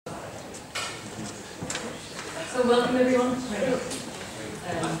So welcome everyone.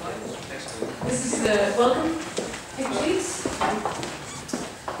 This is welcome. Take your seats.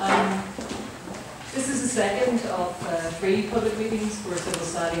 This is the second of 3 public meetings for civil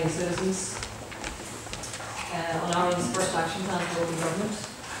society and citizens on Ireland's first action plan for open government.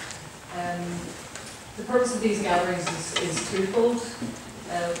 The purpose of these gatherings is twofold.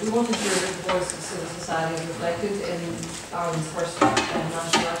 We want to ensure that the voice of civil society is reflected in Ireland's first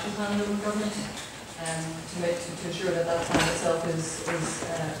national action plan on open government, to ensure that that plan itself is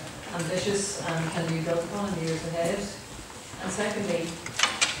ambitious and can be built upon in the years ahead. And secondly,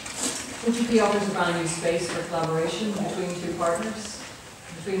 OGP offers a brand new space for collaboration between 2 partners,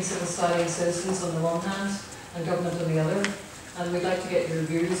 between civil society and citizens on the one hand and government on the other. And we'd like to get your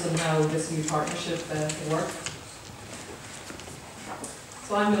views on how this new partnership can work.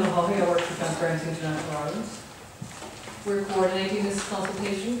 So I'm Nuala Haughey, I work for Transparency International Ireland. We're coordinating this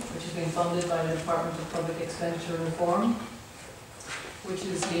consultation, which is being funded by the Department of Public Expenditure and Reform, which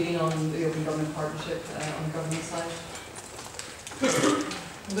is leading on the Open Government Partnership on the government side.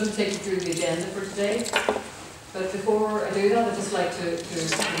 I'm going to take you through the agenda for today, but before I do that, I'd just like to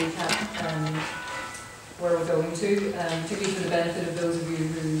recap where we're going to, particularly for the benefit of those of you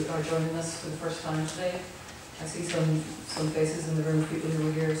who are joining us for the first time today. I see some faces in the room of people who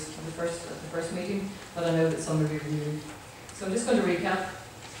were here at the first meeting, but I know that some of you are new. So I'm just going to recap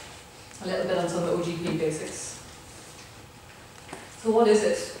a little bit on some OGP basics. So what is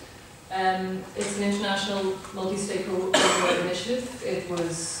it? It's an international multi-stakeholder initiative. It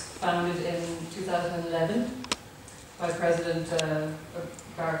was founded in 2011 by President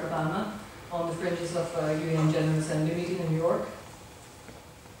Barack Obama on the fringes of a UN General Assembly meeting in New York.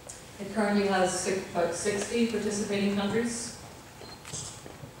 It currently has about 60 participating countries.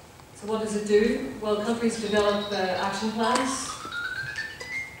 So what does it do? Well, countries develop action plans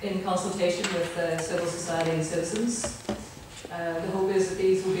in consultation with civil society and citizens. The hope is that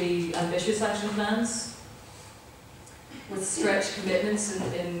these will be ambitious action plans with stretched commitments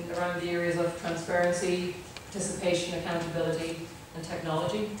around the areas of transparency, participation, accountability, and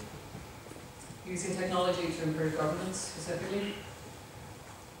technology. Using technology to improve governance specifically.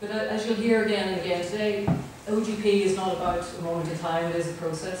 But as you'll hear again and again today, OGP is not about a moment in time, it is a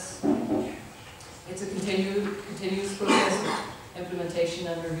process. It's a continuous process of implementation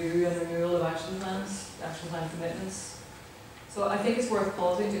and review and renewal of action plans, action plan commitments. So I think it's worth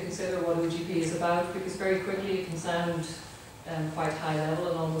pausing to consider what OGP is about, because very quickly it can sound quite high level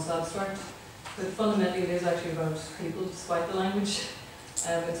and almost abstract. But fundamentally it is actually about people, despite the language.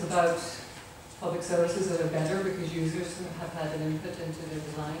 It's about public services that are better because users have had an input into their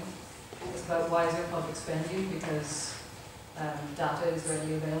design. It's about wiser public spending because data is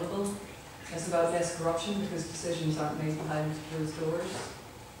readily available. It's about less corruption because decisions aren't made behind closed doors.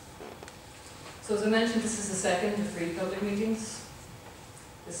 So as I mentioned, this is the second of 3 public meetings.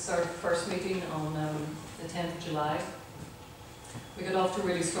 This is our first meeting on the 10th of July. We got off to a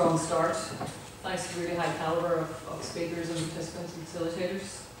really strong start, thanks to really high caliber of speakers and participants and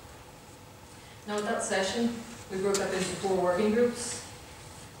facilitators. Now at that session, we broke up into 4 working groups,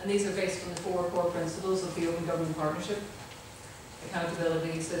 and these are based on the 4 core principles of the Open Government Partnership: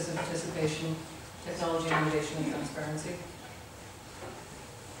 accountability, citizen participation, technology innovation, and transparency.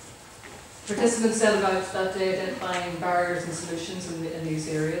 Participants set about that day identifying barriers and solutions in these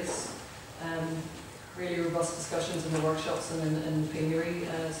areas. Really robust discussions in the workshops and in the plenary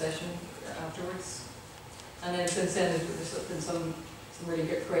session afterwards. And then since then there's been some really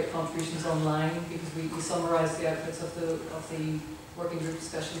great contributions online, because we summarised the outputs of the working group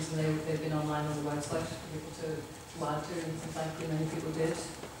discussions, and they've been online on the website for people to add to, and thankfully many people did.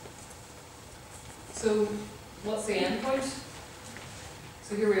 So what's the end point?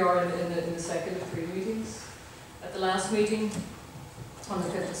 So here we are in the second of 3 meetings. At the last meeting, on the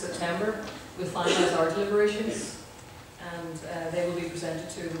 5th of September, we'll finalise our deliberations, and they will be presented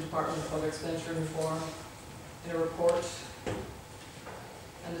to the Department of Public Expenditure and Reform in a report.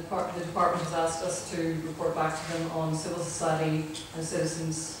 And the department has asked us to report back to them on civil society and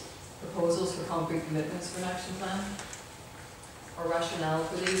citizens' proposals for concrete commitments for an action plan, our rationale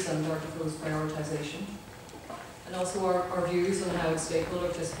for these and our proposed prioritisation, and also our views on how stakeholder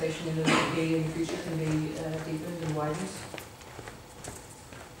participation in the OGP in the future can be deepened and widened.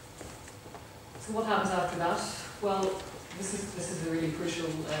 So what happens after that? Well, this is a really crucial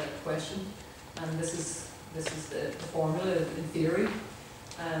question, and this is the formula in theory.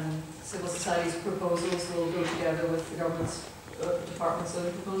 Civil society's proposals will go together with the government's department's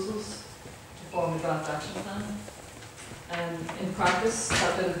own proposals to form a draft action plan. In practice,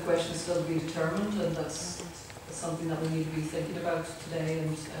 that bit of the question is still to be determined, and that's something that we need to be thinking about today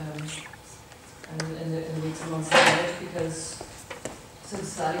and in the weeks and months ahead, because civil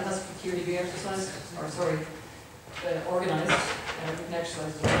society has to be exercised, or sorry, organised, we can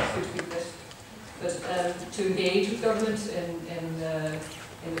exercise it, to keep it. But to engage with government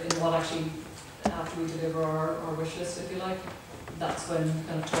in what actually, after we deliver our wish list, if you like, that's when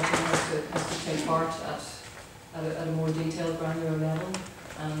kind of talking has to take part at a more detailed, granular level,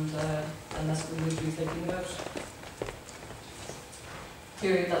 and that's what we need to be thinking about.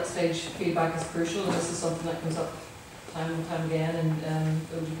 Clearly, at that stage, feedback is crucial, and this is something that comes up time and time again in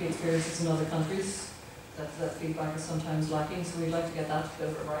OGP experiences in other countries. That feedback is sometimes lacking, so we'd like to get that bit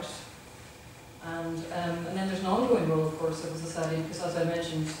of it right. And then there's an ongoing role, of course, of civil society, because as I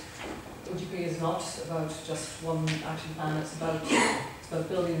mentioned, OGP is not about just one action plan. It's about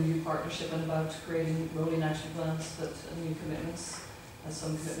building a new partnership and about creating rolling action plans and new commitments, as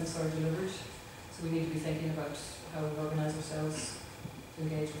some commitments are delivered. So we need to be thinking about how we organise ourselves to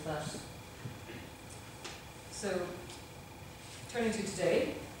engage with that. So, turning to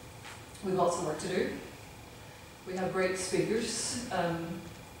today, we've lots of work to do. We have great speakers,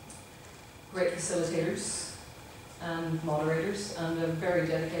 great facilitators and moderators, and a very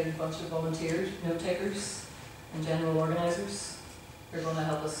dedicated bunch of volunteers, note takers and general organisers who are going to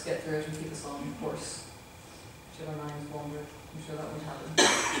help us get through it and keep us on course. Should our minds wander, I'm sure that won't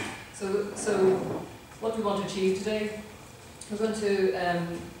happen. So what we want to achieve today,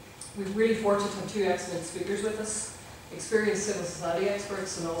 we're really fortunate to have two excellent speakers with us, experienced civil society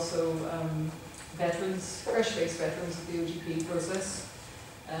experts and also veterans, fresh-faced veterans of the OGP process,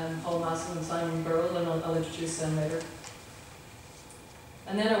 Paul Maassen and Simon Burall, and I'll introduce them later.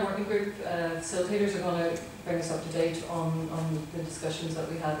 And then our working group facilitators are going to bring us up to date on the discussions that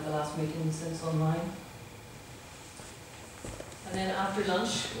we had at the last meeting since online. And then after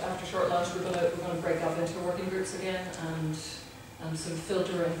short lunch, we're going to break up into working groups again and sort of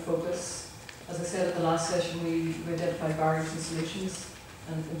filter and focus. As I said at the last session, we identified barriers and solutions,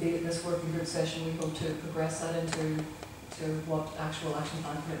 and in this working group session, we hope to progress that into what actual action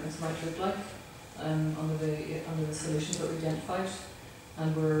plan commitments might look like under the solutions that we identified.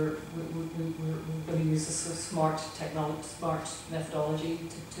 And we're going to use this sort of smart methodology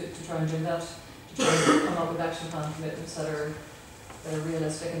to try and do that, to try and come up with action plan commitments that are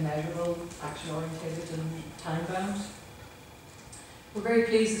realistic and measurable, action orientated and time bound. We're very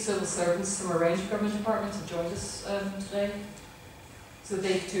pleased that civil servants from a range of government departments have joined us today, so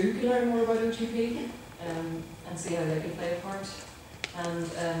they too can learn more about OGP and see how they can play a part. And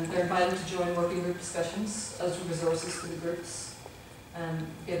they're invited to join working group discussions as resources for the groups,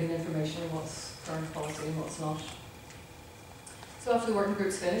 giving information on what's current policy and what's not. So after the working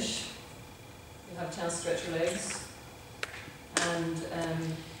groups finish, you'll have a chance to stretch your legs and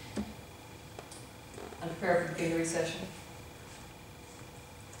prepare for the plenary session.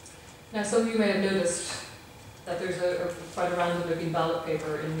 Now, some of you may have noticed that there's quite a random looking ballot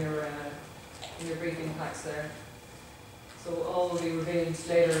paper in your briefing packs there. So all will be revealed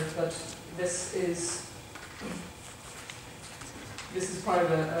later, but this is part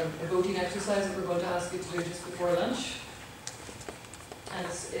of a voting exercise that we're going to ask you to do just before lunch. And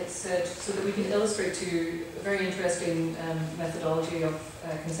it's so that we can illustrate to you a very interesting methodology of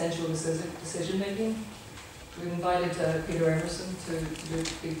consensual decision making. We've invited Peter Emerson to do a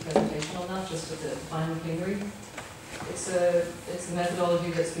big presentation on that just at the final plenary. It's a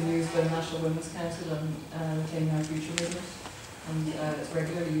methodology that's been used by the National Women's Council and the Taming Our Future movement, and it's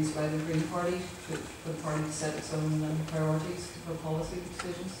regularly used by the Green Party for the party to set its own priorities for policy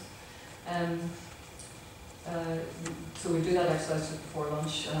decisions. So we do that exercise just before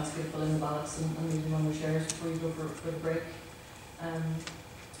lunch and ask you to fill in the ballots and leave them on their chairs before you go for the break.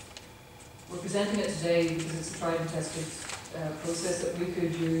 We're presenting it today because it's a tried and tested process that we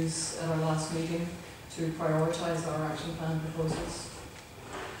could use at our last meeting to prioritise our action plan proposals.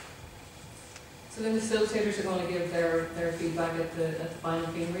 So then the facilitators are going to give their feedback at the final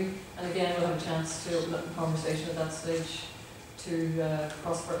plenary, and again we'll have a chance to open up the conversation at that stage to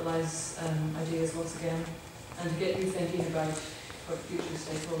cross-fertilise ideas once again, and to get you thinking about future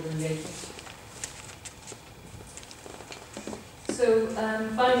stakeholder engagement. So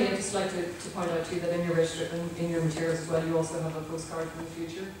finally, I'd just like to point out to you that in your register, in your materials as well, you also have a postcard from the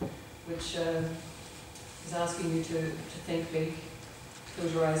future, which is asking you to think big,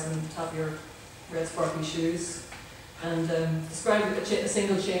 close your eyes and tap your red sparkly shoes, and describe a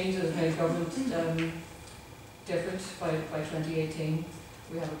single change that has made government different by 2018.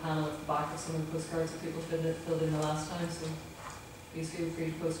 We have a panel at the back of some of the postcards that people filled in the last time, so please feel free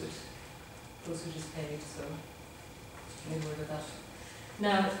to post it. Postage is paid, so made word of that.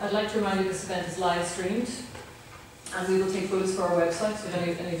 Now, I'd like to remind you this event is live streamed, And we will take photos for our website, so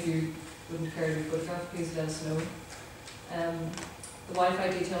if any of you wouldn't care to be photographed, please let us know. The Wi-Fi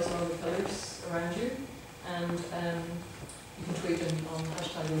details are on the pillars around you, and you can tweet them on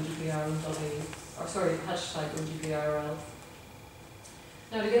hashtag OGP Ireland, hashtag OGP Ireland.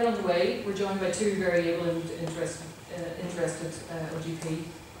 Now, to get underway, we're joined by two very able and interested OGP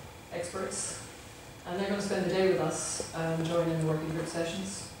experts, and they're going to spend the day with us and join in the working group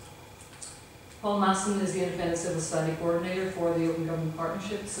sessions. Paul Maassen is the Independent Civil Society Coordinator for the Open Government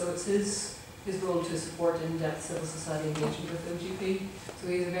Partnership, so it's his role to support in-depth civil society engagement with OGP. So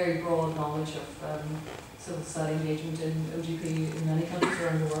he has a very broad knowledge of civil society engagement in OGP in many countries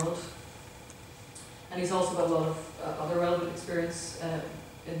around the world. And he's also got a lot of other relevant experience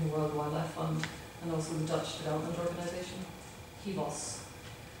in the World Wildlife Fund and also the Dutch development organisation, HIVOS.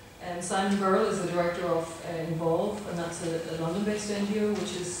 Simon Burall is the director of Involve, and that's a London-based NGO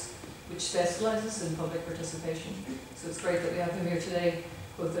which specialises in public participation. So it's great that we have him here today,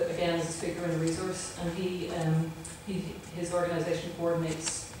 both again as a speaker and a resource. And his organisation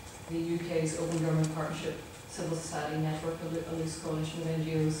coordinates the UK's Open Government Partnership Civil Society Network, a loose coalition of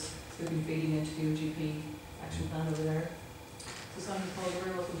NGOs who've been feeding into the OGP action plan over there. So Simon, Paul, you're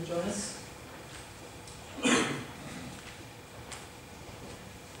very welcome to join us.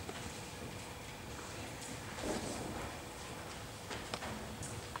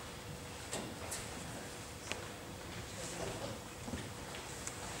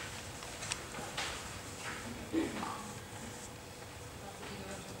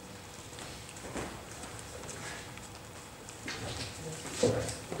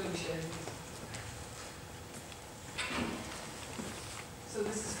 So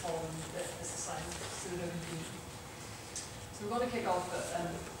this is Paul and this is Simon. So we're going to kick off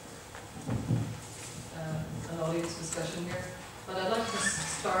an audience discussion here, but I'd like to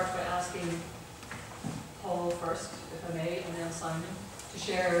start by asking Paul first, if I may, and then Simon, to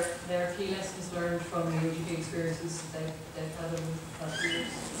share their key lessons learned from the OGP experiences that they've had over the past few years.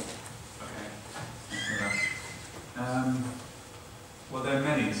 Okay. Well, there are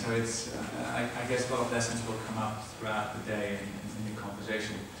many, so it's, I guess a lot of lessons will come up throughout the day in the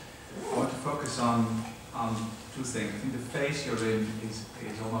conversation. I want to focus on two things. I think the phase you're in is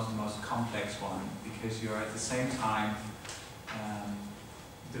almost the most complex one, because you're at the same time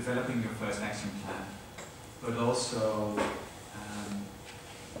developing your first action plan, but also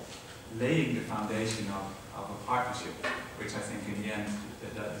laying the foundation of a partnership, which I think in the end,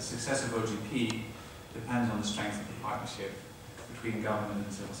 the success of OGP depends on the strength of the partnership between government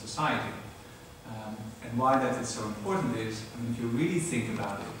and civil society. And why that is so important is, I mean, if you really think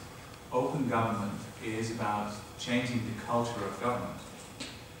about it, open government is about changing the culture of government.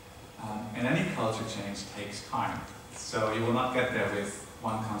 And any culture change takes time. So you will not get there with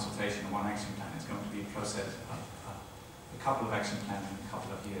one consultation or one action plan. It's going to be a process of a couple of action plans in a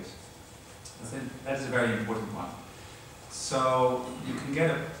couple of years. I think that is a very important one. So you can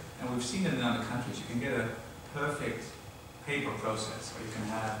get and we've seen it in other countries, you can get a perfect paper process, where you can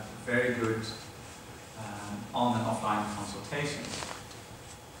have very good on and offline consultations.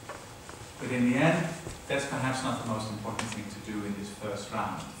 But in the end, that's perhaps not the most important thing to do in this first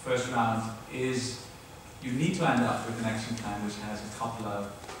round. The first round is, you need to end up with an action plan which has a couple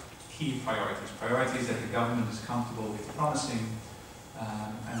of key priorities. Priorities that the government is comfortable with promising,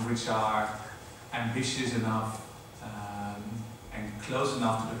 and which are ambitious enough and close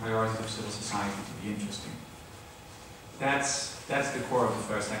enough to the priorities of civil society to be interesting. That's the core of the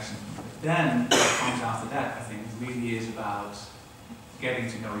first action plan. Then what comes after that, I think, really is about getting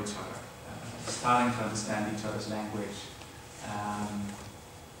to know each other, starting to understand each other's language,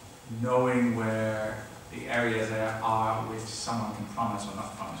 knowing where the areas there are which someone can promise or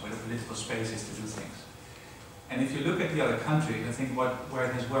not promise, where the political space is to do things. And if you look at the other countries, I think where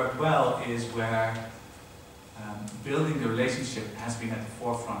it has worked well is where building the relationship has been at the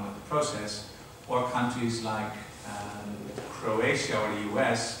forefront of the process, or countries like Croatia or the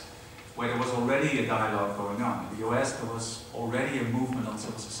US, where there was already a dialogue going on. In the US, there was already a movement on the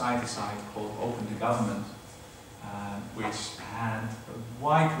civil society side called Open to Government, which had a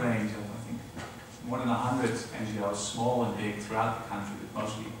wide range of, I think, more than 100 NGOs, small and big, throughout the country, but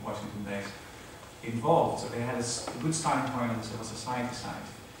mostly Washington-based, involved. So they had a good starting point on the civil society side.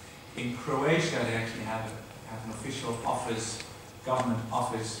 In Croatia, they actually have an official office, government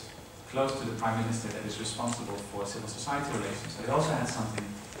office, close to the Prime Minister that is responsible for civil society relations. So they also had something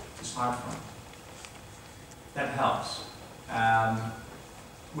to start from. That helps.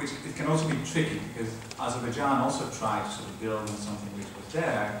 Which it can also be tricky, because Azerbaijan also tried to sort of build on something which was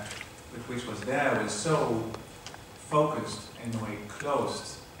there, but which was there was so focused, in a way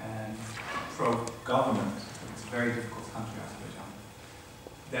closed and pro-government, very difficult country, Azerbaijan,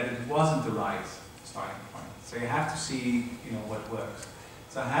 that it wasn't the right starting point. So you have to see, what works.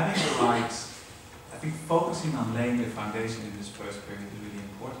 So having the right, I think focusing on laying the foundation in this first period is really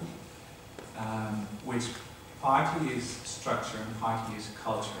important, which partly is structure and partly is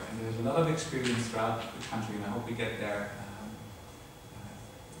culture. And there's a lot of experience throughout the country, and I hope we get there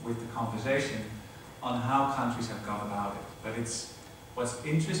with the conversation on how countries have gone about it. But what's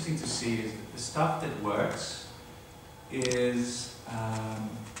interesting to see is that the stuff that works is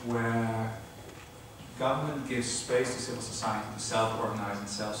where government gives space to civil society to self-organize and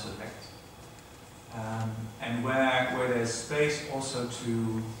self-select. And where there's space also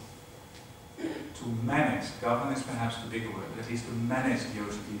to manage, government is perhaps the bigger word, but at least to manage the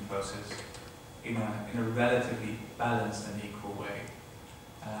OGP process in a relatively balanced and equal way.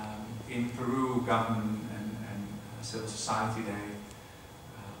 In Peru, government and civil society, they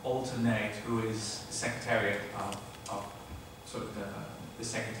alternate who is the secretariat of sort of the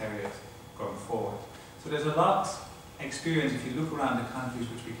secretariat going forward. So there's a lot of experience if you look around the countries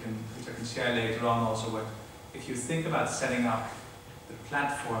which I can share later on also. If you think about setting up the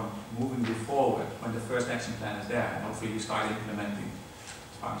platform moving you forward when the first action plan is there, and hopefully you start implementing,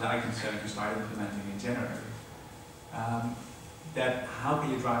 as far as I'm concerned, you start implementing in January. That how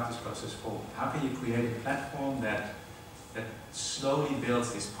can you drive this process forward? How can you create a platform that slowly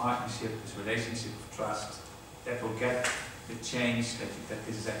builds this partnership, this relationship of trust that will get the change that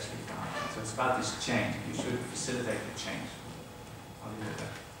this is actually about. So it's about this change. You should facilitate the change. I'll leave it there.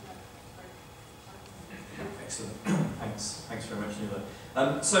 Excellent. Thanks very much,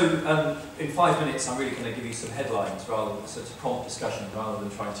 Nuala. In 5 minutes, I'm really going to give you some headlines rather than sort of prompt discussion, rather than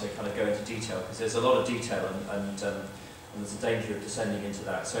trying to kind of go into detail, because there's a lot of detail and there's a danger of descending into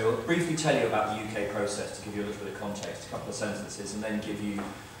that. So I'll briefly tell you about the UK process to give you a little bit of context, a couple of sentences, and then give you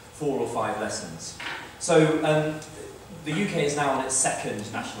 4 or 5 lessons. So the UK is now on its second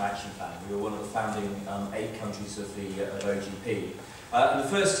National Action Plan. We were one of the founding 8 countries of OGP. And the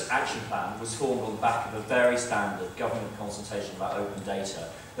first action plan was formed on the back of a very standard government consultation about open data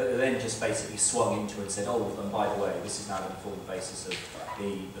that they then just basically swung into and said, oh, and by the way, this is now going to form the basis of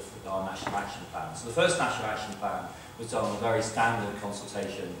our National Action Plan. So the first National Action Plan was done on a very standard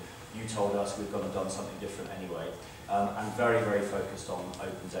consultation. You told us we've gone and done something different anyway, and very, very focused on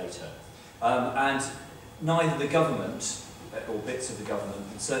open data. And neither the government, or bits of the government,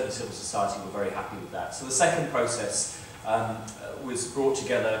 and certainly civil society were very happy with that. So the second process was brought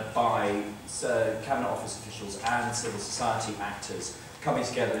together by Cabinet Office officials and civil society actors coming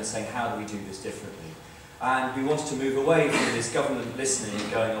together and saying, how do we do this differently? And we wanted to move away from this government listening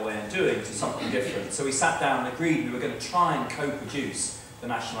and going away and doing to something different. So we sat down and agreed we were going to try and co-produce the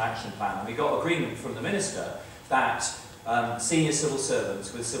National Action Plan. And we got agreement from the Minister that senior civil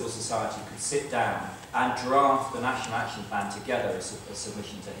servants with civil society could sit down and draft the National Action Plan together as a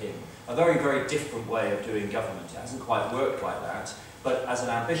submission to him. A very, very different way of doing government. It hasn't quite worked like that, but as an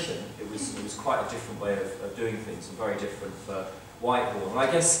ambition, it was quite a different way of doing things, and very different for Whitehall. And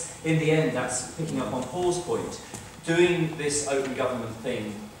I guess, in the end, that's picking up on Paul's point. Doing this open government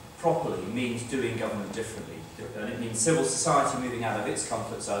thing properly means doing government differently. And it means civil society moving out of its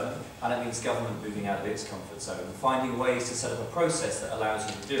comfort zone, and it means government moving out of its comfort zone. And finding ways to set up a process that allows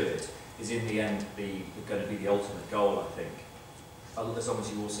you to do it is, in the end, going to be the ultimate goal, I think. As long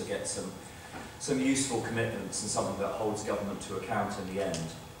as you also get some useful commitments and something that holds government to account in the end.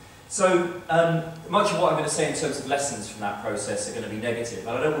 So, much of what I'm going to say in terms of lessons from that process are going to be negative,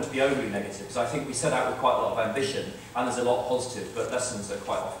 and I don't want to be overly negative, because I think we set out with quite a lot of ambition, and there's a lot positive, but lessons are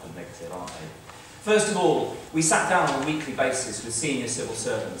quite often negative, aren't they? First of all, we sat down on a weekly basis with senior civil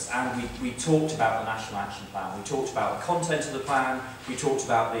servants, and we talked about the National Action Plan. We talked about the content of the plan, we talked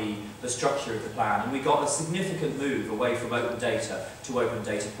about the structure of the plan, and we got a significant move away from open data to open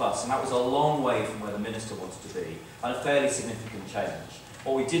data plus, and that was a long way from where the Minister wanted to be, and a fairly significant change.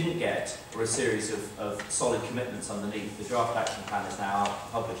 What we didn't get were a series of solid commitments underneath. The draft action plan is now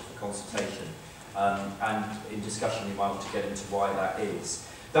published for consultation, and in discussion we might want to get into why that is.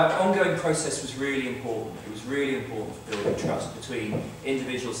 That ongoing process was really important. It was really important for building trust between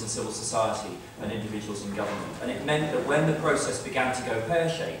individuals in civil society and individuals in government. And it meant that when the process began to go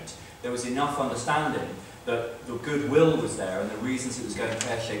pear-shaped, there was enough understanding that the goodwill was there, and the reasons it was going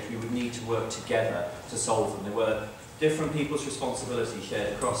pear-shaped, we would need to work together to solve them. There were different people's responsibilities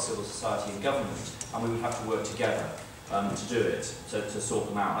shared across civil society and government, and we would have to work together to do it, to sort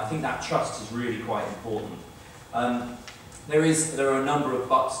them out. And I think that trust is really quite important. There are a number of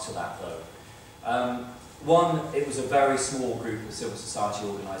buts to that, though. One, it was a very small group of civil society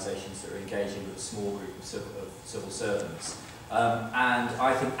organisations that are engaging with a small group of civil servants. And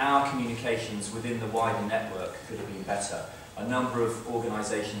I think our communications within the wider network could have been better. A number of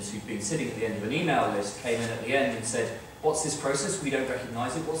organisations who'd been sitting at the end of an email list came in at the end and said, what's this process? We don't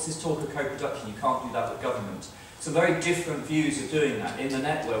recognise it. What's this talk of co-production? You can't do that with government. Some very different views of doing that. In the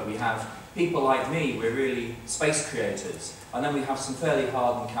network we have people like me, we're really space creators. And then we have some fairly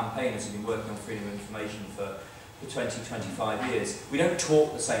hardened campaigners who've been working on freedom of information for 20, 25 years. We don't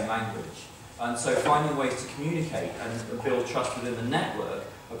talk the same language. And so finding ways to communicate and build trust within the network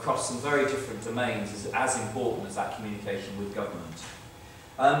across some very different domains is as important as that communication with government.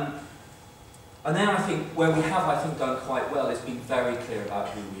 And then I think where we have, I think, done quite well is being very clear about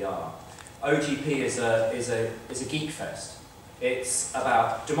who we are. OGP is a geek fest. It's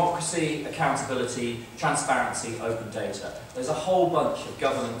about democracy, accountability, transparency, open data. There's a whole bunch of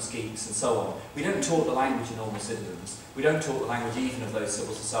governance geeks and so on. We don't talk the language of normal citizens. We don't talk the language even of those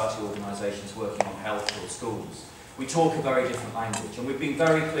civil society organisations working on health or schools. We talk a very different language, and we've been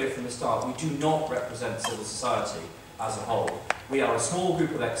very clear from the start, we do not represent civil society as a whole. We are a small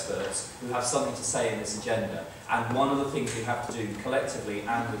group of experts who have something to say in this agenda, and one of the things we have to do collectively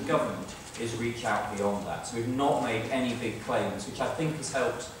and with government is reach out beyond that. So we've not made any big claims, which I think has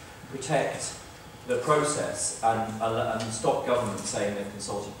helped protect the process and stop government saying they've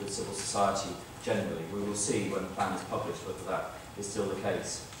consulted with civil society generally. We will see when the plan is published whether that is still the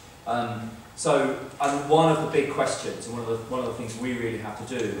case. So one of the big questions, and one of the things we really have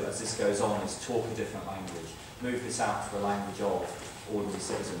to do as this goes on, is talk a different language. Move this out to the language of ordinary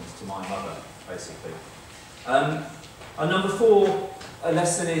citizens, to my mother, basically. And number 4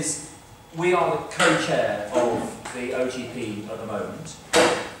 lesson is, we are the co-chair of the OGP at the moment.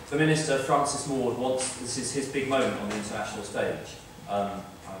 The Minister, Francis Maude, this is his big moment on the international stage. I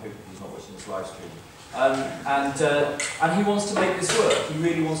hope he's not watching this live stream. And he wants to make this work. He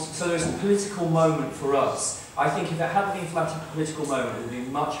really wants to. So there's a political moment for us. I think if it hadn't been for that political moment, it would have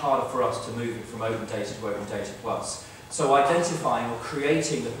been much harder for us to move it from open data to open data plus. So identifying or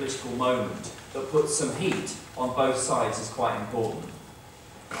creating the political moment that puts some heat on both sides is quite important.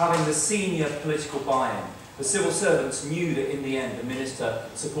 Having the senior political buy-in. The civil servants knew that in the end the Minister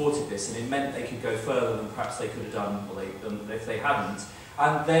supported this, and it meant they could go further than perhaps they could have done if they hadn't.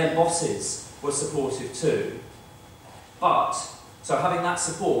 And their bosses were supportive too. But, so having that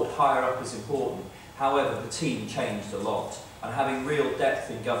support higher up is important. However, the team changed a lot, and having real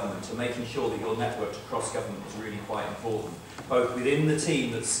depth in government and making sure that you're networked across government is really quite important, both within the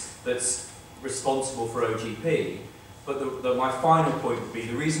team that's responsible for OGP. But my final point would be,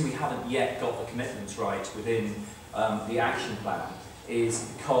 the reason we haven't yet got the commitments right within the action plan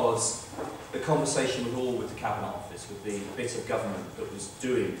is because the conversation was all with the Cabinet Office, with the bit of government that was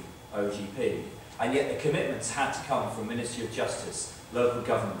doing OGP, and yet the commitments had to come from Ministry of Justice, local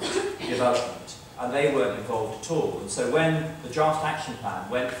government, development, and they weren't involved at all. And so when the draft action plan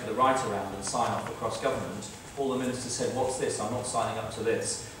went for the write-around and sign-off across government, all the ministers said, what's this? I'm not signing up to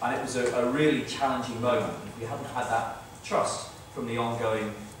this. And it was a really challenging moment. If we hadn't had that trust from the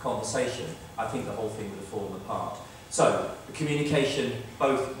ongoing conversation, I think the whole thing would have fallen apart. So, the communication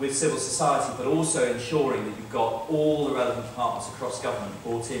both with civil society, but also ensuring that you've got all the relevant departments across government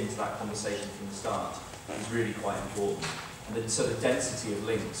brought into that conversation from the start is really quite important. And the sort of density of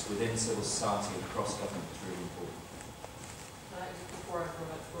links within civil society and across government is really important. Before I go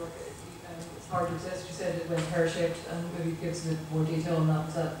back to work, it's hard to resist. You said it went pear-shaped, and maybe give us a bit more detail on that.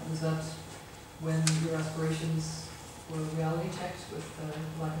 Was that when your aspirations were reality checked with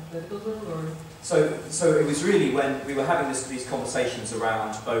lack of political will, or? So it was really when we were having these conversations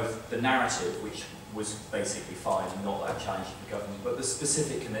around both the narrative, which was basically fine and not that challenging for government, but the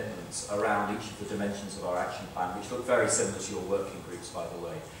specific commitments around each of the dimensions of our action plan, which look very similar to your working groups, by the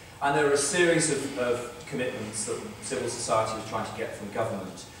way. And there are a series of commitments that civil society was trying to get from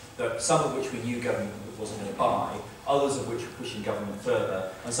government, that some of which we knew government wasn't going to buy, others of which were pushing government further,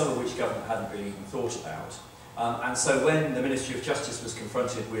 and some of which government hadn't really even thought about. And so when the Ministry of Justice was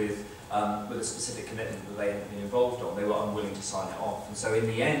confronted with a specific commitment that they hadn't been involved on, they were unwilling to sign it off. And so in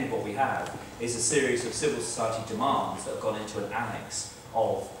the end, what we have is a series of civil society demands that have gone into an annex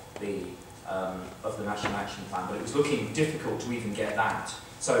of the National Action Plan, but it was looking difficult to even get that.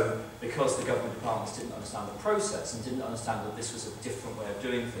 So because the government departments didn't understand the process and didn't understand that this was a different way of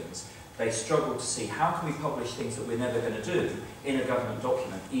doing things, they struggled to see how can we publish things that we're never going to do in a government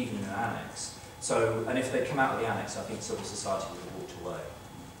document, even in an annex. So, and if they come out of the annex, I think civil society would have walked away.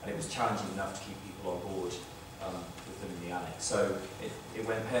 And it was challenging enough to keep people on board with them in the annex. So it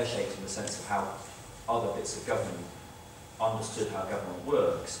went pear-shaped in the sense of how other bits of government understood how government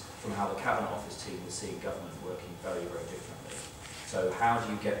works from how the Cabinet Office team was seeing government working very, very differently. So how do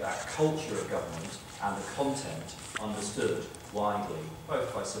you get that culture of government and the content understood widely,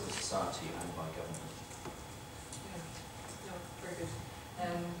 both by civil society and by government? Yeah, no, very good.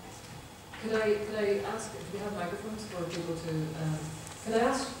 Could I ask, do we have microphones for people to, can I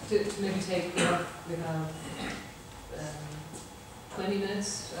ask to maybe take, we have 20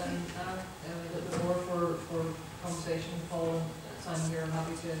 minutes now, a little bit more for conversation. Paul and Simon here, I'm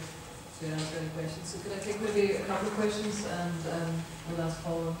happy to answer any questions. So could I take maybe a couple of questions and we'll ask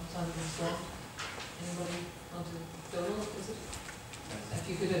Paul and Simon to respond. Anybody want to Donald, is it? If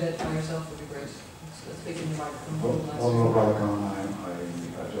you could identify yourself, would be great. Speak in the microphone. Donald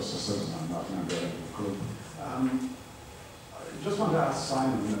I'm just a citizen, I'm not a member of the group. I just want to ask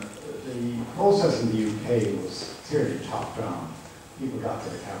Simon, the process in the UK was clearly top-down. People got to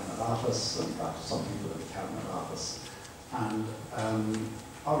the Cabinet Office and got to some people at the Cabinet Office. And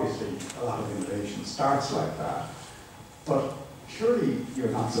obviously a lot of innovation starts like that. But surely you're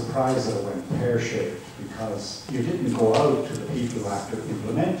not surprised that it went pear-shaped because you didn't go out to the people who have to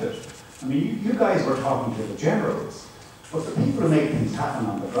implement it. I mean, you guys were talking to the generals, but the people who make things happen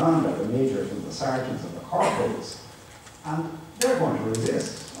on the ground are the majors and the sergeants and the corporals. And they're going to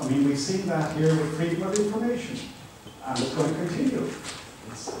resist. I mean, we've seen that here with freedom of information. And it's going to continue.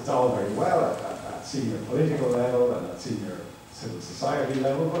 It's all very well at senior political level and at senior civil society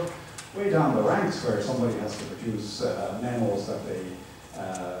level, but way down the ranks where somebody has to produce memos that they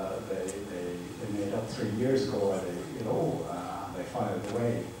made up 3 years ago, and they filed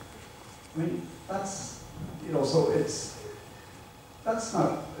away. I mean, that's, so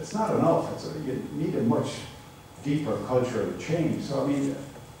it's not enough. You need a much deeper cultural change. So I mean,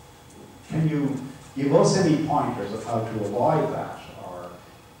 can you give us any pointers of how to avoid that, or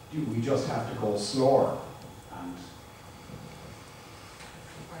do we just have to go slower? And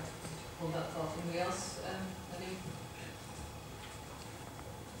right, hold that thought. Anybody else? Any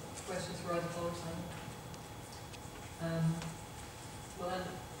questions for either Paul or Simon? Well then,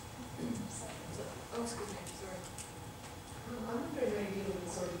 excuse me, sorry. I'm wondering maybe dealing with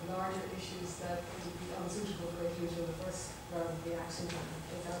the sort of larger issues that the pharmaceutical regulators are the first round of the action plan.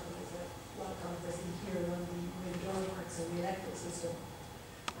 For example, there's a lot of controversy here around the withdrawal works and the electoral system.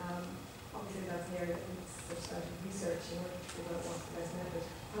 Obviously that's an area that needs substantive research in order to figure out what's the best method.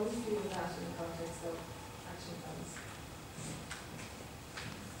 How would you deal with that in the context of action plans?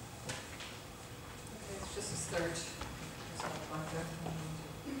 Okay, it's just a start.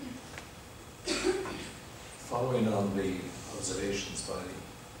 Following on the observations by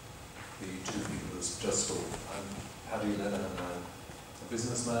the two people who just spoke, I'm Paddy Lennon, and I'm a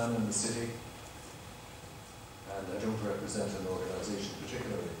businessman in the city, and I don't represent an organisation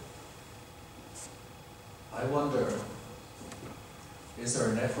particularly. I wonder, is there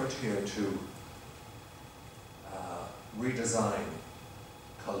an effort here to redesign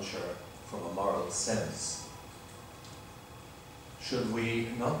culture from a moral sense? Should we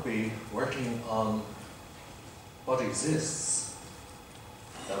not be working on what exists,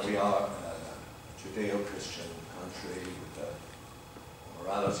 that we are a Judeo-Christian country with a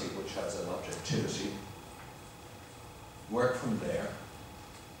morality which has an objectivity, work from there,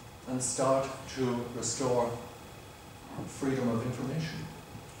 and start to restore freedom of information,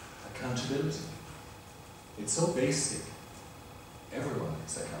 accountability. It's so basic, everyone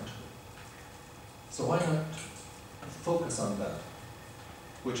is accountable. So why not focus on that?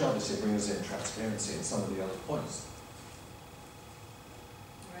 Which obviously brings in transparency and some of the other points.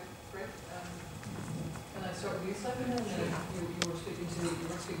 Right, great. Can I start with you, Simon? You were speaking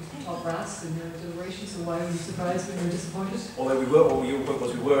to top brass in your deliberations, so why were you surprised when you were disappointed? Although we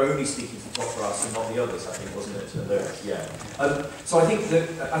were only speaking to top brass and not the others, I think, wasn't it? Yeah. So I think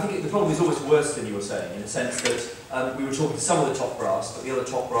the problem is always worse than you were saying, in the sense that we were talking to some of the top brass, but the other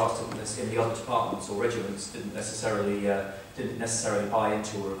top brass in the other departments or regiments didn't necessarily buy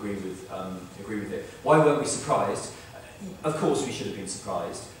into or agree with it. Why weren't we surprised? Of course we should have been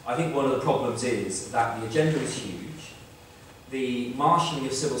surprised. I think one of the problems is that the agenda is huge. The marshalling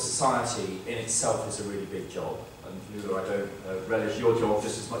of civil society in itself is a really big job. And Nuala, I don't relish your job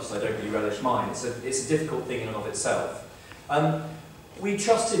just as much as I don't really relish mine. It's a difficult thing in and of itself. We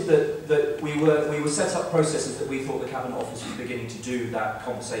trusted that we were set up processes that we thought the Cabinet Office was beginning to do that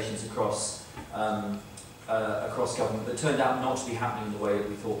conversations across government that turned out not to be happening in the way that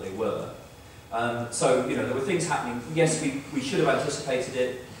we thought they were. So, there were things happening. Yes, we should have anticipated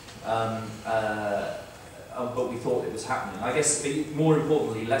it, but we thought it was happening. I guess, more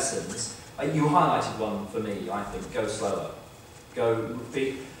importantly, lessons. You highlighted one for me, I think. Go slower. Don't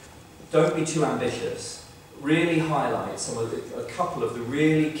be too ambitious. Really highlight a couple of the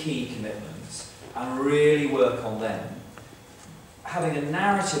really key commitments and really work on them. having a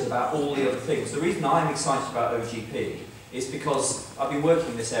narrative about all the other things. The reason I'm excited about OGP is because I've been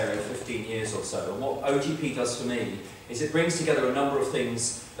working in this area for 15 years or so, and what OGP does for me is it brings together a number of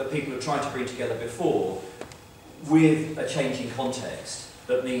things that people have tried to bring together before with a changing context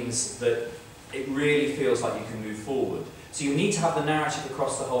that means that it really feels like you can move forward. So you need to have the narrative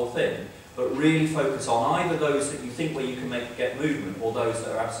across the whole thing, but really focus on either those that you think where you can get movement or those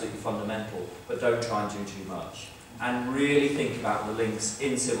that are absolutely fundamental, but don't try and do too much. And really think about the links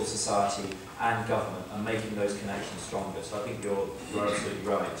in civil society and government and making those connections stronger. So I think you're absolutely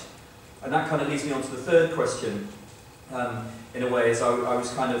right. And that kind of leads me on to the third question, in a way, as I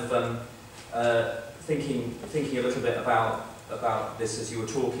was kind of thinking a little bit about this as you were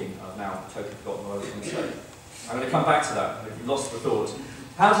talking. I've now totally forgotten what I was going to say. I'm going to come back to that. I've lost the thought.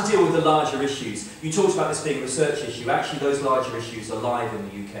 How to deal with the larger issues. You talked about this being a research issue. Actually, those larger issues are live in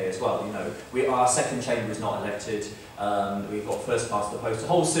the UK as well. You know, our second chamber is not elected. We've got first past the post. A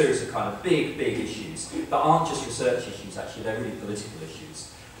whole series of kind of big issues that aren't just research issues. Actually, they're really political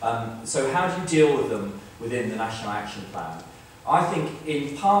issues. So how do you deal with them within the National Action Plan? I think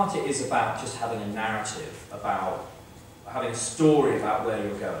in part it is about just having a narrative, about having a story about where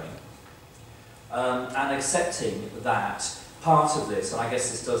you're going, and accepting that part of this, and I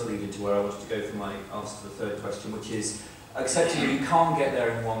guess this does lead into where I wanted to go for my answer to the third question, which is accepting that you can't get there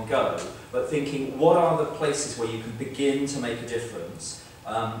in one go, but thinking what are the places where you can begin to make a difference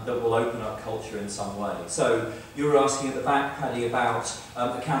that will open up culture in some way. So you were asking at the back, Paddy, about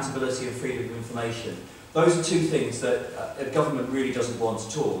accountability and freedom of information. Those are two things that a government really doesn't want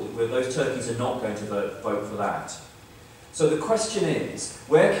at all. Those turkeys are not going to vote for that. So the question is,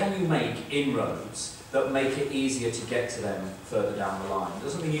 where can you make inroads that make it easier to get to them further down the line? It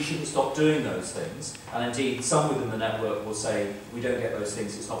doesn't mean you shouldn't stop doing those things, and indeed some within the network will say, we don't get those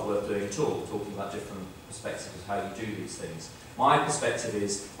things, it's not worth doing at all, talking about different perspectives of how you do these things. My perspective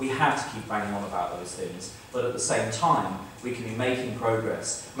is, we have to keep banging on about those things, but at the same time, we can be making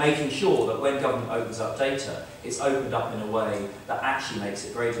progress, making sure that when government opens up data, it's opened up in a way that actually makes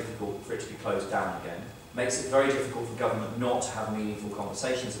it very difficult for it to be closed down again, makes it very difficult for government not to have meaningful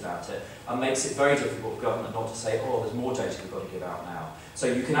conversations about it, and makes it very difficult for government not to say, oh, there's more data we've got to give out now. So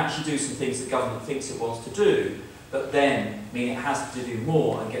you can actually do some things that government thinks it wants to do, but then mean it has to do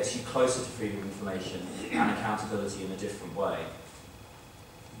more and gets you closer to freedom of information and accountability in a different way.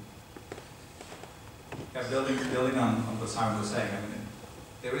 Yeah, building on what Simon was saying, I mean,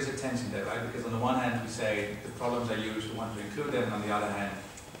 there is a tension there, right? Because on the one hand we say the problems are huge, we want to include them, and on the other hand,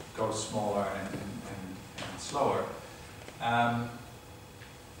 go smaller and slower. How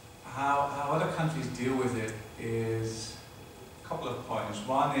other countries deal with it is a couple of points.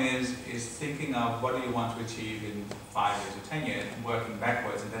 One is thinking of what do you want to achieve in 5 years or 10 years, and working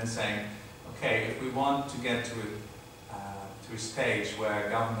backwards, and then saying, okay, if we want to get to a stage where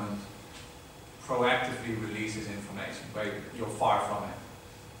government proactively releases information, where you're far from it,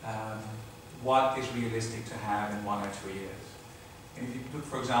 what is realistic to have in 1 or 2 years? And if you look,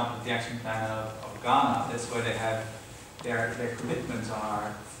 for example, at the action plan of Ghana, that's where they have their commitments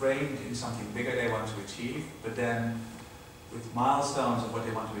are framed in something bigger they want to achieve, but then with milestones of what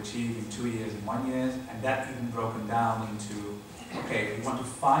they want to achieve in 2 years and 1 year, and that even broken down into, okay, we want to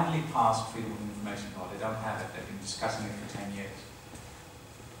finally pass freedom of information law. They don't have it, they've been discussing it for 10 years.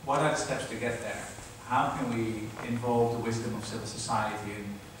 What are the steps to get there? How can we involve the wisdom of civil society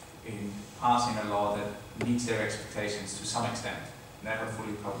in passing a law that meets their expectations to some extent? Never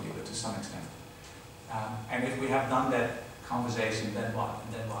fully, probably, but to some extent. And if we have done that conversation, then what?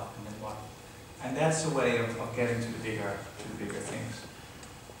 And then what? And then what? And that's a way of getting to the bigger things.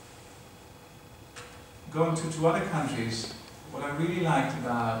 Going to other countries, what I really liked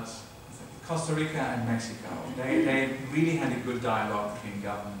about Costa Rica and Mexico, they really had a good dialogue between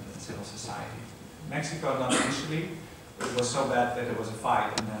government and civil society. Mexico not initially, but it was so bad that there was a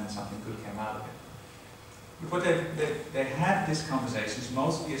fight and then something good came out of it. But they had these conversations,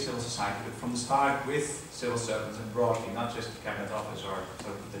 mostly as civil society, but from the start with civil servants and broadly, not just the cabinet office or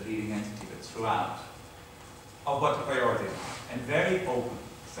sort of the leading entity, but throughout, of what the priorities are. And very open.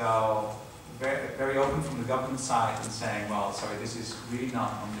 So very open from the government side and saying, well, sorry, this is really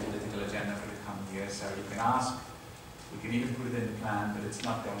not on the political agenda for the coming years, so you can ask, we can even put it in the plan, but it's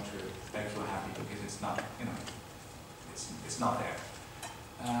not going to make you happy because it's not, you know, it's not there.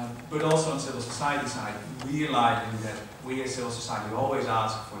 But also on civil society side, realizing that we as civil society always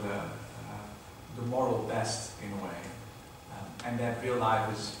ask for the moral best in a way, and that real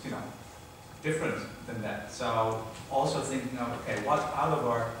life is, you know, different than that. So also thinking of, okay, what out of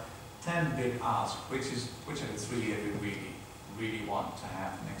our 10 big asks, which are the 3 that we really want to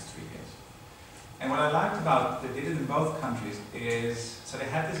have the next 3 years? And what I liked about, they did it in both countries, is, so they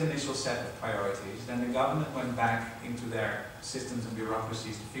had this initial set of priorities, then the government went back into their systems and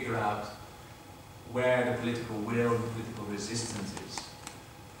bureaucracies to figure out where the political will, the political resistance is.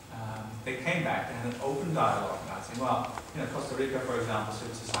 They came back, they had an open dialogue about saying, well, Costa Rica, for example,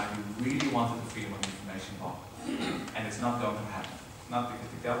 civil society really wanted the freedom of information law, and it's not going to happen. Not because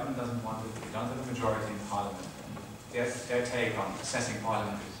the government doesn't want it, we don't have a majority in parliament. Their take on assessing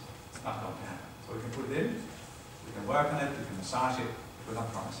parliament is it's not going to happen. So we can put it in, we can work on it, we can massage it, but we're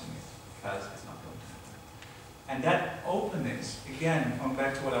not promising it, because it's not going to happen. And that openness, again, going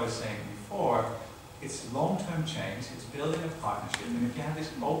back to what I was saying before, it's long-term change, it's building a partnership, and if you have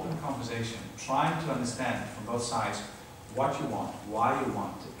this open conversation, trying to understand from both sides what you want it,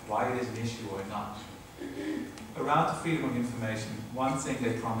 why it is an issue or not. Around the freedom of information, one thing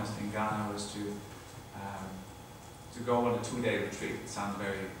they promised in Ghana was to go on a 2-day retreat. It sounds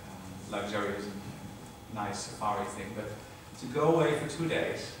very luxurious and nice safari thing, but to go away for 2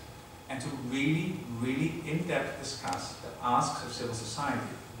 days and to really, really in-depth discuss the asks of civil society.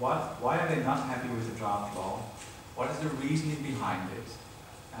 Why are they not happy with the draft law? What is the reasoning behind it?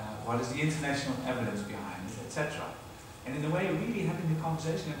 What is the international evidence behind it, etc. And in a way, really having the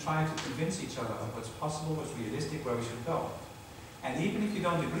conversation and trying to convince each other of what's possible, what's realistic, where we should go. And even if you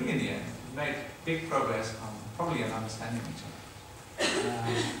don't agree in the end, you've made big progress on probably an understanding each other.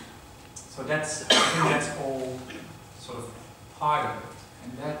 So I think that's all sort of part of it.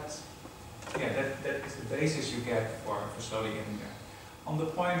 And that is the basis you get for slowly getting there. On the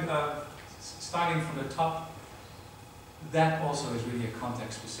point of starting from the top, that also is really a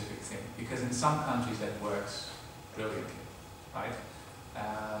context-specific thing, because in some countries that works brilliantly, right?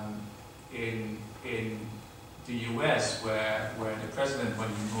 In the US, where the president, when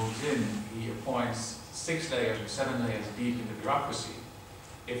he moves in, he appoints 6 layers or 7 layers deep in the bureaucracy.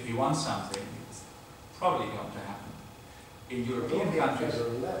 If he wants something, it's probably going to happen. In European countries,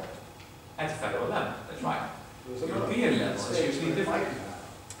 at the federal level, that's right. European level is usually different.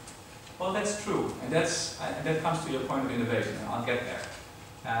 Well, that's true, and that comes to your point of innovation, and I'll get there.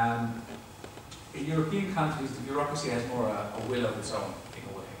 In European countries, the bureaucracy has more a will of its own, in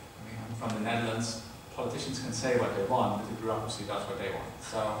a way. I mean, I'm from the Netherlands. Politicians can say what they want, but the bureaucracy does what they want.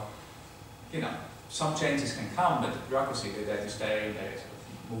 So, some changes can come, but the bureaucracy, they're there to stay, they sort of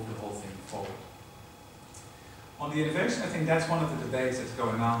move the whole thing forward. On the innovation, I think that's one of the debates that's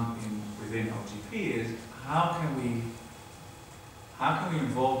going on within OGP is how can we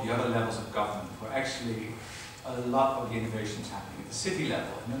involve the other levels of government where actually a lot of the innovation is happening. At the city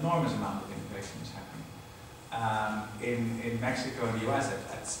level, an enormous amount of innovation is happening. In Mexico and the US,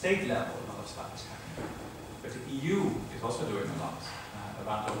 at state level, a lot of stuff is happening. But the EU is also doing a lot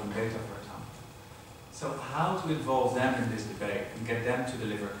around open data, for example. So how to involve them in this debate and get them to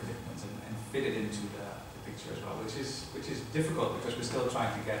deliver commitments and fit it into the picture as well, which is difficult because we're still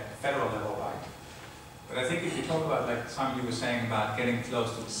trying to get the federal level right. But I think if you talk about, like Simon, you were saying about getting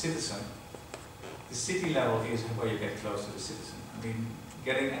close to the citizen, the city level is where you get close to the citizen. I mean,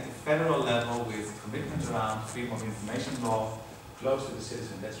 getting at the federal level with commitment around freedom of information law, close to the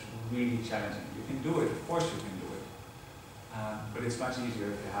citizen, that's really challenging. You can do it, of course you can do it. But it's much easier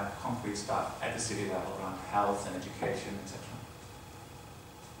if you have concrete stuff at the city level around health and education, etc.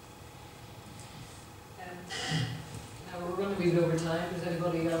 Now we're running a wee bit over time. Does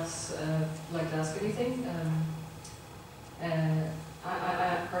anybody else like to ask anything? I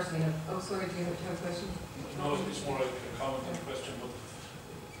personally have. Oh, sorry. Do you have a question? No, it's more like a comment than a question. But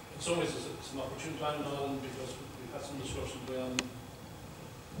in some ways, it's an opportune time in Ireland because we've had some discussions about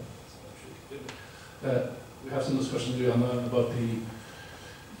the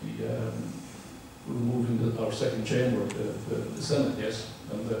removing our second chamber, the Senate. Yes,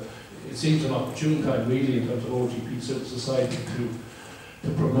 and. It seems an opportune time, really, in terms of OGP civil society to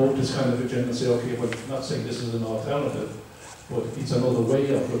promote this kind of agenda and say, okay, well, I'm not saying this is an alternative, but it's another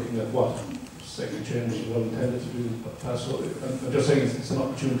way of looking at what second chambers were intended to do. I'm just saying it's an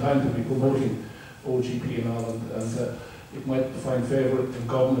opportune time to be promoting OGP in Ireland, and it might find favour in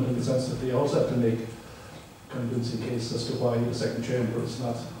government in the sense that they also have to make convincing case as to why the second chamber is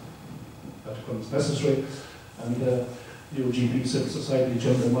not becomes necessary, and the OGP civil society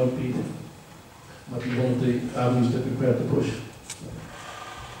agenda might be one of the avenues that we're prepared to push.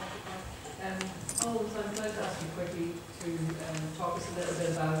 Paul, I'd like to ask you quickly to talk us a little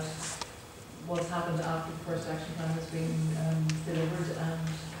bit about what's happened after the first action plan has been delivered and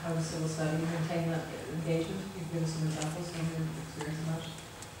how the civil society maintain that engagement. You've given some examples from your experience in that.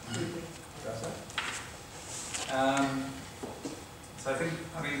 Briefly. So I think,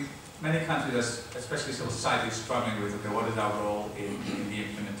 many countries, especially civil society, is struggling with, okay, what is our role in the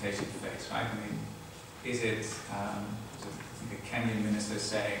implementation implementation phase, right? I mean, is it, I think a Kenyan minister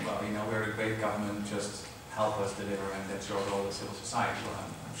saying, well, you know, we're a great government, just help us deliver, and that's your role as civil society. Well,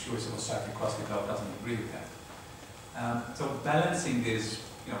 I'm sure civil society across the globe doesn't agree with that. So balancing this,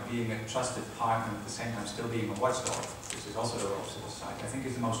 you know, being a trusted partner at the same time still being a watchdog, which is also the role of civil society, I think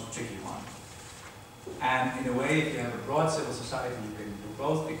is the most tricky one. And in a way, if you have a broad civil society, you can do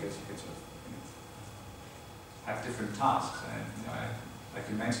both, because you can sort of, you know, have different tasks. And you know, like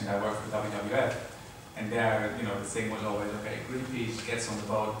you mentioned, I worked for WWF, and there, you know, the thing was always, okay, Greenpeace gets on the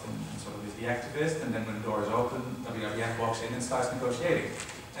boat and sort of is the activist, and then when the door is open, WWF walks in and starts negotiating.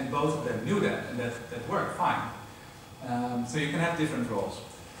 And both of them knew that, and that worked fine. So you can have different roles.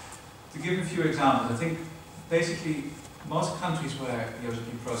 To give a few examples, I think basically most countries where the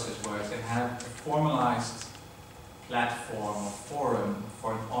OGP process works, they have a formalized platform or forum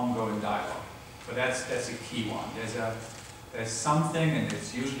for an ongoing dialogue. So that's a key one. There's something, and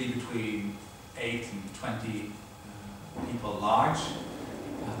it's usually between 8 and 20 people large,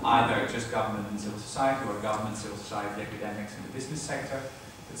 either just government and civil society, or government, civil society, academics, and the business sector.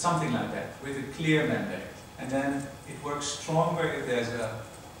 But something like that, with a clear mandate. And then it works stronger if there's a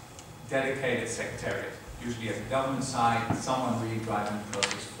dedicated secretariat, usually at the government side, someone really driving the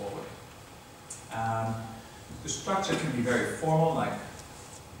process forward. The structure can be very formal, like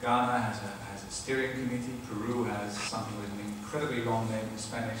Ghana has a steering committee, Peru has something with an incredibly long name in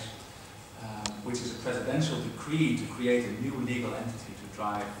Spanish, which is a presidential decree to create a new legal entity to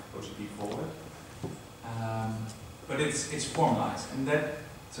drive OGP forward. But it's formalized, and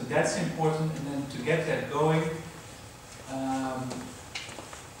so that's important. And then to get that going,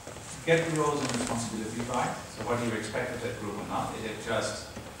 get the roles and responsibilities right. So what do you expect of that group or not? Is it just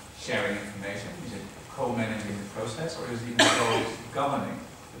sharing information? Is it co-managing the process, or is it even co-governing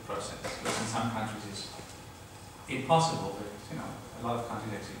the process? Which in some countries is impossible, but you know, a lot of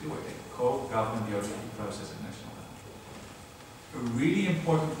countries actually do it. They co-govern the OGP process at national level. A really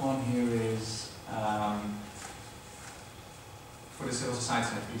important one here is, for the civil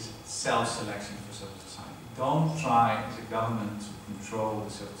society at least, self-selection for civil society. Don't try as a government to control the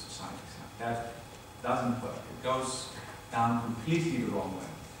civil society. That doesn't work. It goes down completely the wrong way.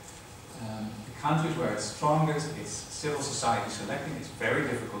 The countries where it's strongest, it's civil society selecting. It's very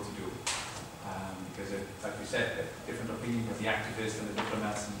difficult to do because, like you said, different opinions of the activists and the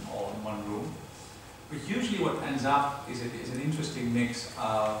diplomats and all in one room. But usually what ends up is an interesting mix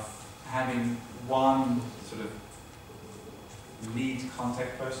of having one sort of lead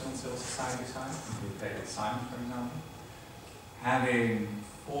contact person on civil society side, David Simon, for example, having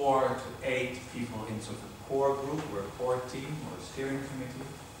 4 to 8 people in sort of a core group or a core team or a steering committee,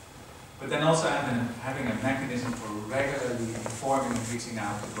 but then also having a mechanism for regularly informing and reaching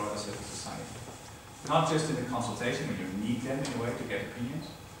out to broader civil society. Not just in the consultation, when you need them in a way to get opinions,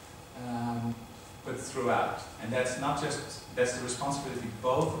 but throughout. And that's the responsibility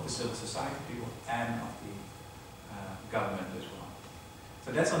both of the civil society people and of the government as well.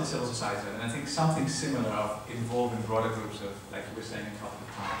 So that's on the civil society side, and I think something similar of involving broader groups of, like you were saying a couple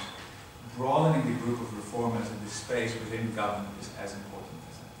of times, broadening the group of reformers and the space within government is as important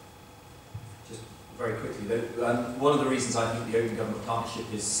as that. Just very quickly, one of the reasons I think the Open Government Partnership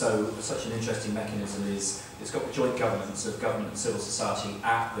is such an interesting mechanism is it's got joint governance of government and civil society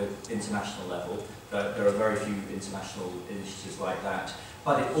at the international level. There are very few international initiatives like that.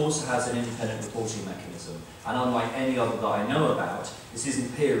 But it also has an independent reporting mechanism. And unlike any other that I know about, this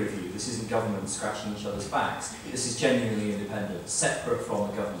isn't peer review, this isn't governments scratching each other's backs. This is genuinely independent, separate from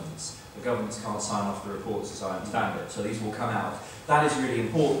the governments. The governments can't sign off the reports as I understand it, so these will come out. That is really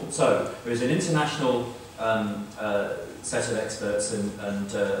important. So there is an international set of experts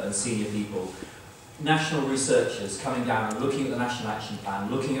and senior people, national researchers coming down and looking at the National Action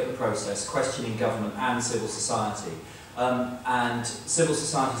Plan, looking at the process, questioning government and civil society. And civil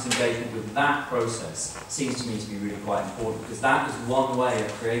society's engagement with that process seems to me to be really quite important, because that is one way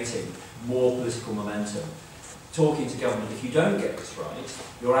of creating more political momentum. Talking to government, if you don't get this right,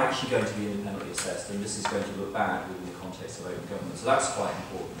 you're actually going to be independently assessed, and this is going to look bad within the context of open government. So that's quite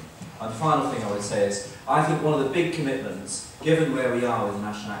important. And the final thing I would say is, I think one of the big commitments, given where we are with the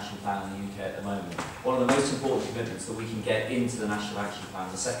National Action Plan in the UK at the moment, one of the most important commitments that we can get into the National Action Plan,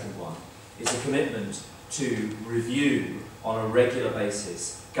 the second one, is a commitment to review on a regular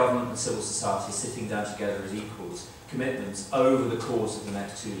basis, government and civil society sitting down together as equals, commitments over the course of the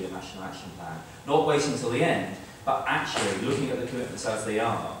next 2-year National Action Plan. Not waiting till the end, but actually looking at the commitments as they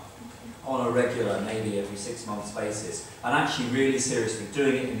are, on a regular, maybe every 6 months basis, and actually really seriously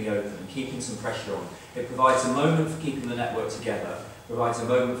doing it in the open and keeping some pressure on. It provides a moment for keeping the network together, provides a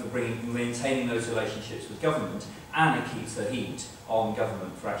moment for maintaining those relationships with government, and it keeps the heat on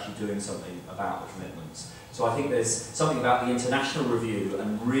government for actually doing something about the commitments. So I think there's something about the international review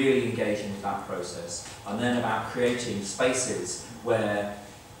and really engaging with that process, and then about creating spaces where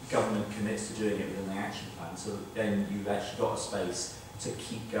government commits to doing it within the action plan, so that then you've actually got a space to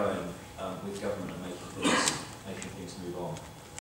keep going with government and making things